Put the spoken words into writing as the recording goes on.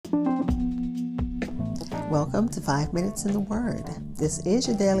Welcome to 5 Minutes in the Word. This is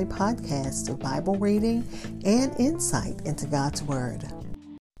your daily podcast of Bible reading and insight into God's Word.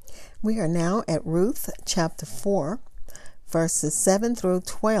 We are now at Ruth chapter 4, verses 7 through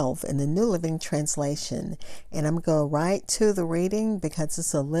 12 in the New Living Translation. And I'm going to go right to the reading because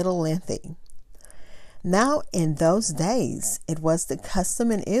it's a little lengthy. Now in those days, it was the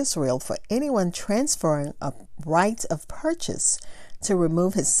custom in Israel for anyone transferring a right of purchase to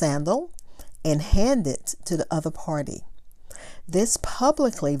remove his sandal and hand it to the other party. This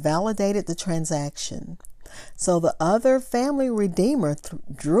publicly validated the transaction. So the other family redeemer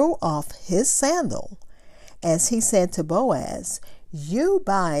drew off his sandal as he said to Boaz, "You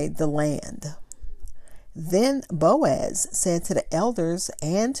buy the land." Then Boaz said to the elders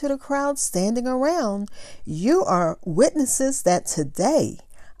and to the crowd standing around, "You are witnesses that today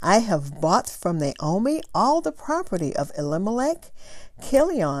I have bought from Naomi all the property of Elimelech,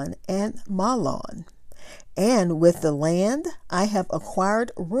 Kilion, and Mahlon. And with the land I have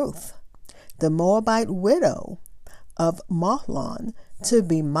acquired Ruth, the Moabite widow of Mahlon, to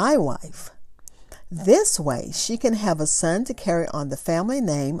be my wife. This way she can have a son to carry on the family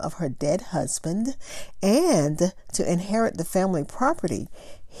name of her dead husband and to inherit the family property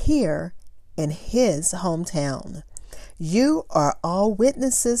here in his hometown. You are all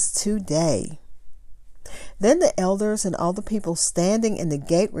witnesses today." Then the elders and all the people standing in the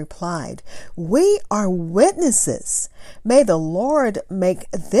gate replied, "We are witnesses. May the Lord make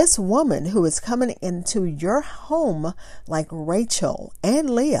this woman who is coming into your home like Rachel and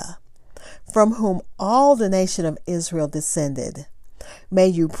Leah, from whom all the nation of Israel descended. May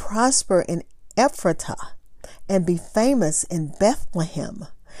you prosper in Ephratah and be famous in Bethlehem.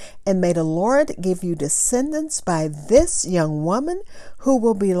 And may the Lord give you descendants by this young woman who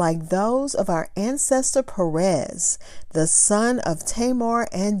will be like those of our ancestor Perez, the son of Tamar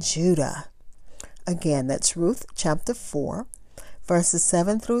and Judah." Again, that's Ruth chapter 4, verses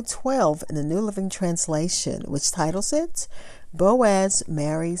 7 through 12 in the New Living Translation, which titles it, Boaz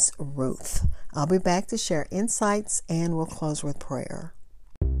Marries Ruth. I'll be back to share insights and we'll close with prayer.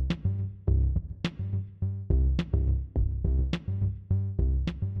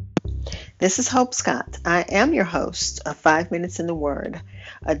 This is Hope Scott. I am your host of 5 Minutes in the Word,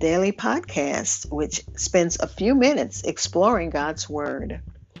 a daily podcast which spends a few minutes exploring God's Word.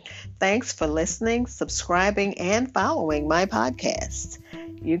 Thanks for listening, subscribing, and following my podcast.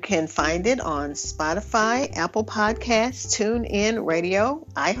 You can find it on Spotify, Apple Podcasts, TuneIn Radio,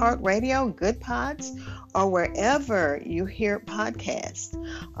 iHeartRadio, Good Pods, or wherever you hear podcasts.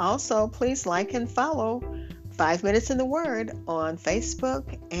 Also, please like and follow 5 Minutes in the Word on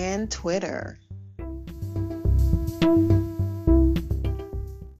Facebook and Twitter.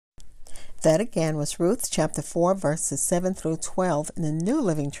 That again was Ruth chapter 4, verses 7 through 12 in the New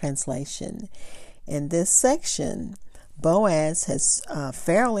Living Translation. In this section, Boaz has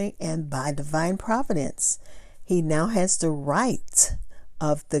fairly and by divine providence, he now has the right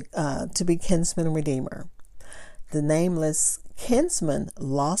of to be kinsman redeemer. The nameless kinsman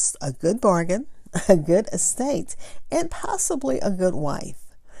lost a good bargain, a good estate, and possibly a good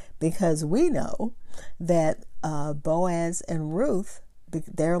wife, because we know that Boaz and Ruth,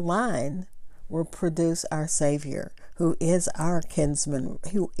 their line, will produce our Savior, who is our kinsman,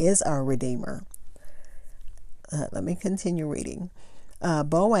 who is our Redeemer. Let me continue reading.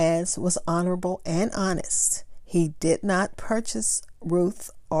 Boaz was honorable and honest. He did not purchase Ruth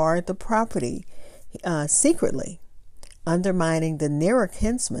or the property secretly, undermining the nearer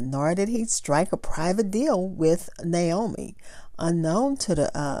kinsman, nor did he strike a private deal with Naomi, unknown to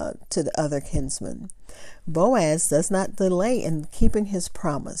the other kinsman. Boaz does not delay in keeping his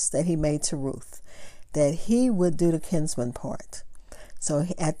promise that he made to Ruth, that he would do the kinsman part. So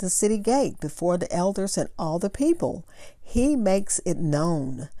at the city gate, before the elders and all the people, he makes it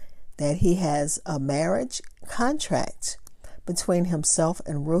known that he has a marriage contract between himself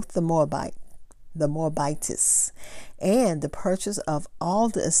and Ruth the Moabitess, and the purchase of all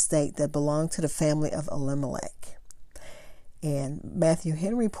the estate that belonged to the family of Elimelech. And Matthew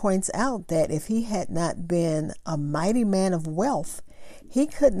Henry points out that if he had not been a mighty man of wealth, he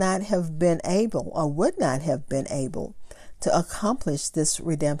could not have been able, or would not have been able, to accomplish this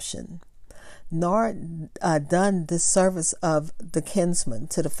redemption, nor done this service of the kinsman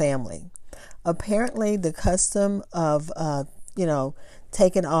to the family. Apparently, the custom of,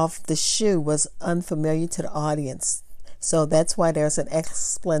 taking off the shoe was unfamiliar to the audience. So that's why there's an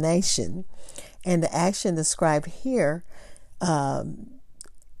explanation. And the action described here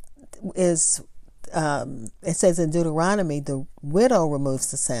is, it says in Deuteronomy, the widow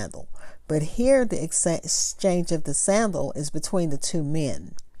removes the sandal. But here the exchange of the sandal is between the two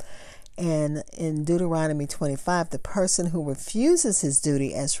men. And in Deuteronomy 25, the person who refuses his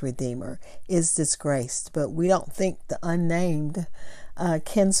duty as redeemer is disgraced. But we don't think the unnamed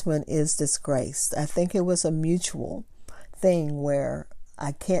kinsman is disgraced. I think it was a mutual thing where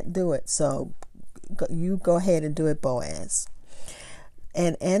I can't do it, so you go ahead and do it, Boaz.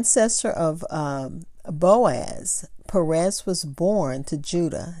 An ancestor of Boaz, Perez, was born to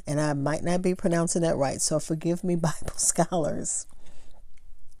Judah, and I might not be pronouncing that right, so forgive me, Bible scholars.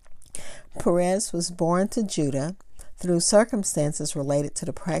 Perez was born to Judah through circumstances related to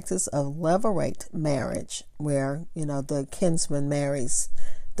the practice of levirate marriage, where, the kinsman marries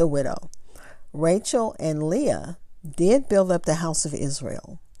the widow. Rachel and Leah did build up the house of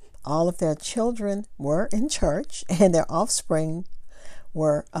Israel. All of their children were in church, and their offspring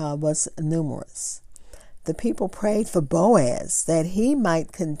was numerous. The people prayed for Boaz that he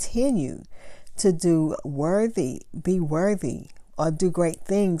might continue to be worthy, or do great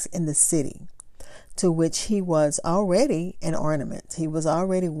things in the city, to which he was already an ornament. He was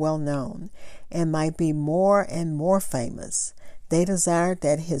already well known and might be more and more famous. They desired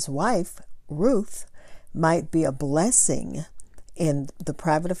that his wife, Ruth, might be a blessing in the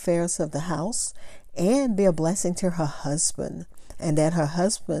private affairs of the house and be a blessing to her husband, and that her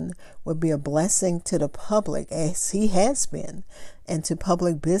husband would be a blessing to the public, as he has been, and to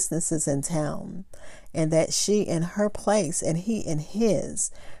public businesses in town, and that she in her place and he in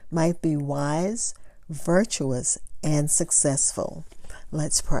his might be wise, virtuous, and successful.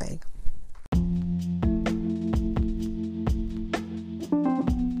 Let's pray.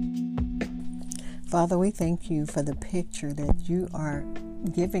 Father, we thank you for the picture that you are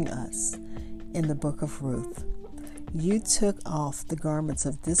giving us in the book of Ruth. You took off the garments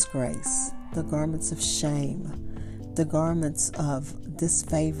of disgrace, the garments of shame, the garments of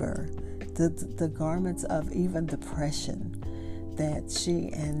disfavor, the garments of even depression that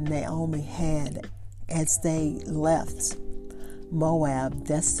she and Naomi had as they left Moab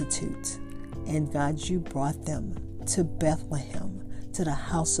destitute. And God, you brought them to Bethlehem, to the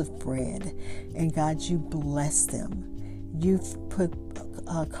house of bread. And God, you blessed them. You've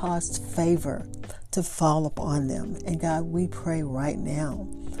caused favor to fall upon them. And God, we pray right now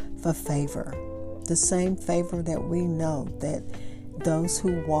for favor. The same favor that we know that those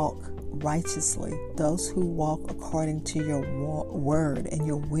who walk righteously, those who walk according to your word and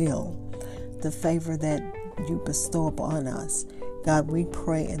your will, the favor that you bestow upon us. God, we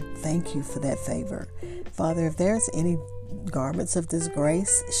pray and thank you for that favor. Father, if there's any garments of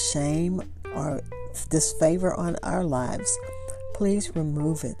disgrace, shame, or disfavor on our lives, please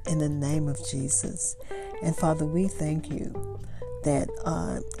remove it in the name of Jesus. And Father, we thank you that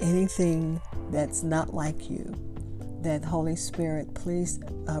anything that's not like you, that Holy Spirit, please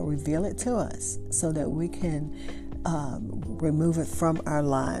reveal it to us so that we can remove it from our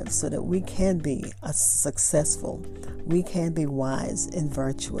lives, so that we can be successful, we can be wise and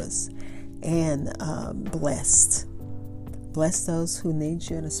virtuous and blessed. Bless those who need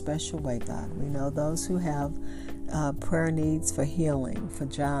you in a special way, God. We know those who have prayer needs for healing, for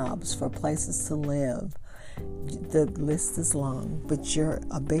jobs, for places to live. The list is long, but you're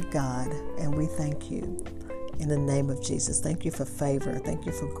a big God, and we thank you. In the name of Jesus, thank you for favor. Thank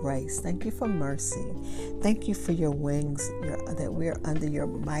you for grace. Thank you for mercy. Thank you for your wings, that we are under your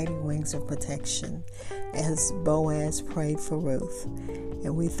mighty wings of protection, as Boaz prayed for Ruth.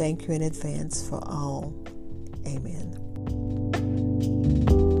 And we thank you in advance for all. Amen.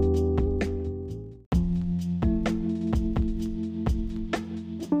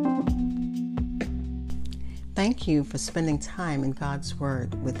 Thank you for spending time in God's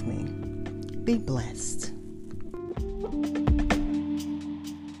Word with me. Be blessed.